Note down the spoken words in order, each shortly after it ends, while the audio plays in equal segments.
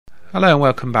Hello and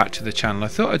welcome back to the channel. I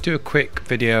thought I'd do a quick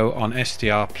video on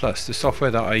SDR Plus, the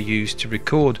software that I use to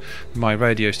record my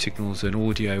radio signals and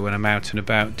audio when I'm out and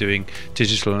about doing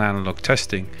digital and analog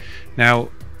testing. Now,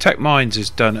 TechMinds has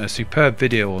done a superb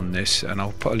video on this, and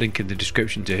I'll put a link in the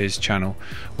description to his channel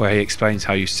where he explains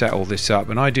how you set all this up,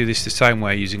 and I do this the same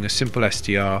way using a simple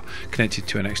SDR connected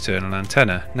to an external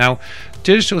antenna. Now,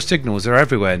 digital signals are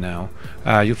everywhere now.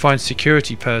 You'll find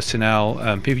security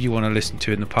personnel, people you want to listen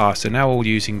to in the past, are now all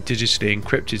using digitally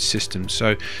encrypted systems,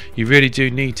 so you really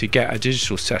do need to get a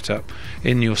digital setup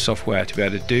in your software to be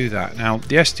able to do that. Now,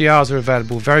 the SDRs are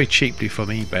available very cheaply from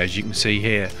eBay, as you can see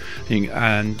here,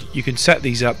 and you can set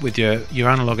these up with your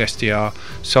analog SDR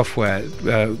software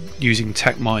using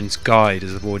TechMinds guide,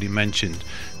 as I've already mentioned.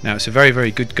 Now, it's a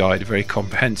very good guide, very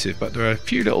comprehensive, but there are a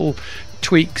few little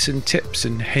tweaks and tips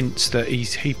and hints that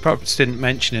he probably didn't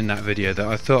mention in that video that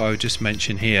I thought I would just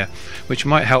mention here, which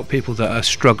might help people that are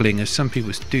struggling, as some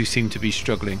people do seem to be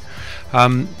struggling.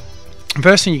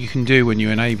 First thing you can do when you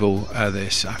enable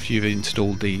this after you've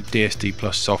installed the DSD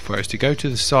Plus software is to go to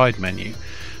the side menu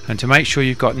and to make sure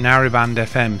you've got narrowband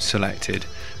FM selected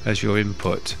as your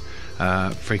input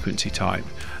frequency type,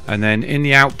 and then in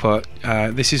the output,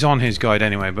 this is on his guide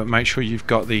anyway, but make sure you've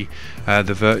got the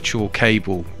virtual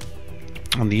cable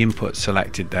on the input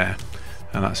selected there,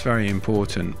 and that's very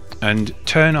important. And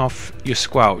turn off your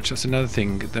squelch. That's another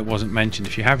thing that wasn't mentioned.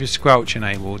 If you have your squelch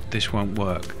enabled, this won't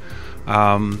work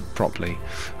properly.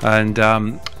 And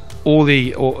all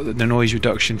the noise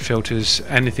reduction filters,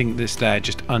 anything that's there,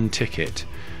 just untick it.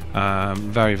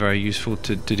 Very useful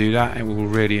to do that. It will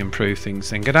really improve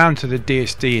things. Then go down to the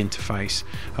DSD interface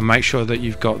and make sure that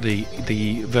you've got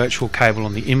the virtual cable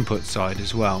on the input side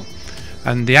as well.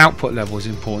 And the output level is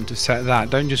important to set that.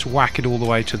 Don't just whack it all the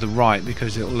way to the right,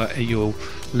 because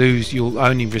you'll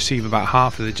only receive about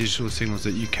half of the digital signals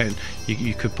that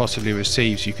you could possibly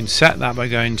receive. So you can set that by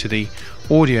going to the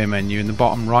audio menu in the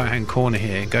bottom right hand corner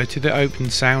here, go to the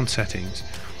open sound settings,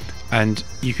 and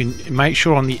you can make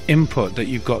sure on the input that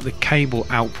you've got the cable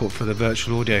output for the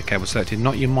virtual audio cable selected,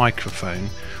 not your microphone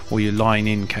or your line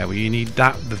in cable. You need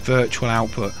the virtual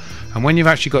output. And when you've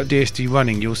actually got DSD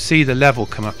running, you'll see the level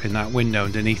come up in that window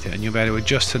underneath it, and you'll be able to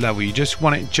adjust the level. You just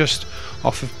want it just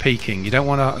off of peaking. You don't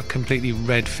want a completely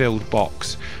red filled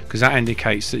box, because that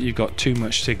indicates that you've got too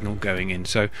much signal going in.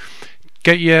 So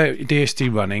get your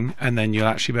DSD running, and then you'll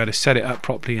actually be able to set it up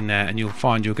properly in there, and you'll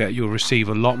find you'll receive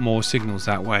a lot more signals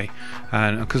that way.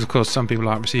 And because of course some people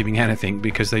aren't receiving anything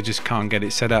because they just can't get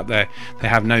it set up, they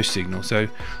have no signal. So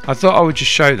I thought I would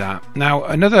just show that. Now,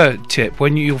 another tip: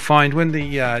 you'll find when the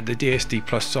DSD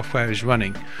Plus software is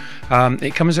running,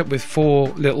 it comes up with 4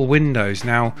 little windows.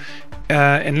 Now,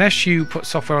 unless you put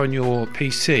software on your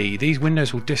PC, these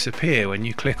windows will disappear when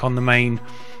you click on the main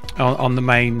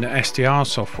SDR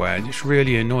software. It's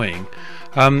really annoying.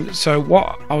 So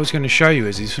what I was going to show you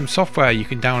is some software you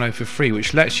can download for free,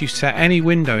 which lets you set any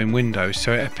window in Windows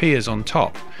so it appears on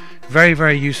top.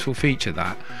 Very useful feature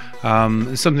that.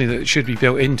 It's something that should be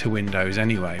built into Windows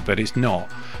anyway, but it's not.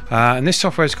 And this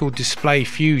software is called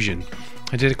displayfusion.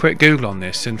 I did a quick Google on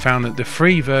this and found that the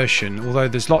free version, although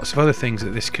there's lots of other things that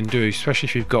this can do, especially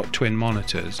if you've got twin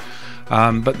monitors,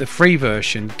 but the free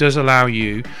version does allow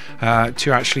you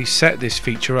to actually set this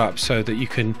feature up so that you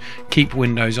can keep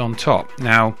Windows on top.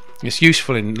 Now, it's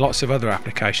useful in lots of other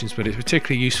applications, but it's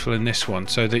particularly useful in this one,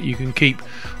 so that you can keep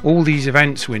all these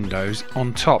events windows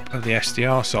on top of the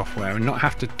SDR software and not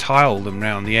have to tile them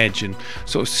around the edge and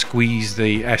sort of squeeze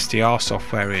the SDR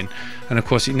software in. And of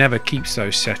course it never keeps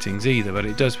those settings either, but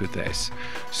it does with this.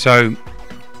 So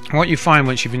what you find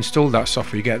once you've installed that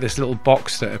software, you get this little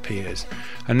box that appears,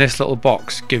 and this little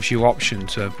box gives you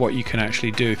options of what you can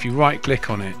actually do. If you right click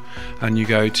on it and you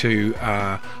go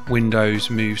to Windows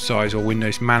Move Size or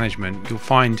Windows Management, you'll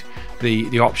find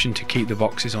the option to keep the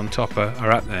boxes on top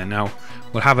are up there. Now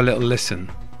we'll have a little listen.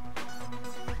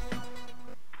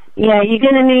 Yeah, you're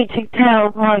going to need to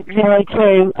tell Mike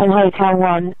 02 and Hotel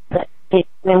 1 that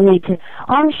they'll need to.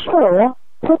 I'm sure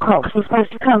Cox was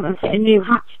supposed to come and fit a new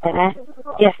hatch there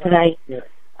yesterday,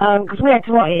 because we had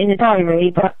to write it in the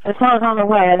diary, but as far as I'm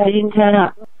aware, they didn't turn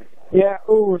up. Yeah,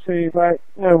 we'll see, mate.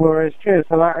 No worries. Cheers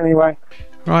for that anyway.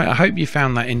 Right, I hope you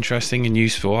found that interesting and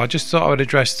useful. I just thought I would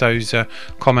address those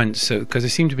comments, because there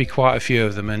seem to be quite a few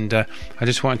of them, and I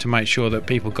just wanted to make sure that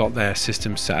people got their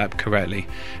systems set up correctly.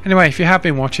 Anyway, if you have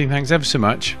been watching, thanks ever so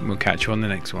much, and we'll catch you on the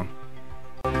next one.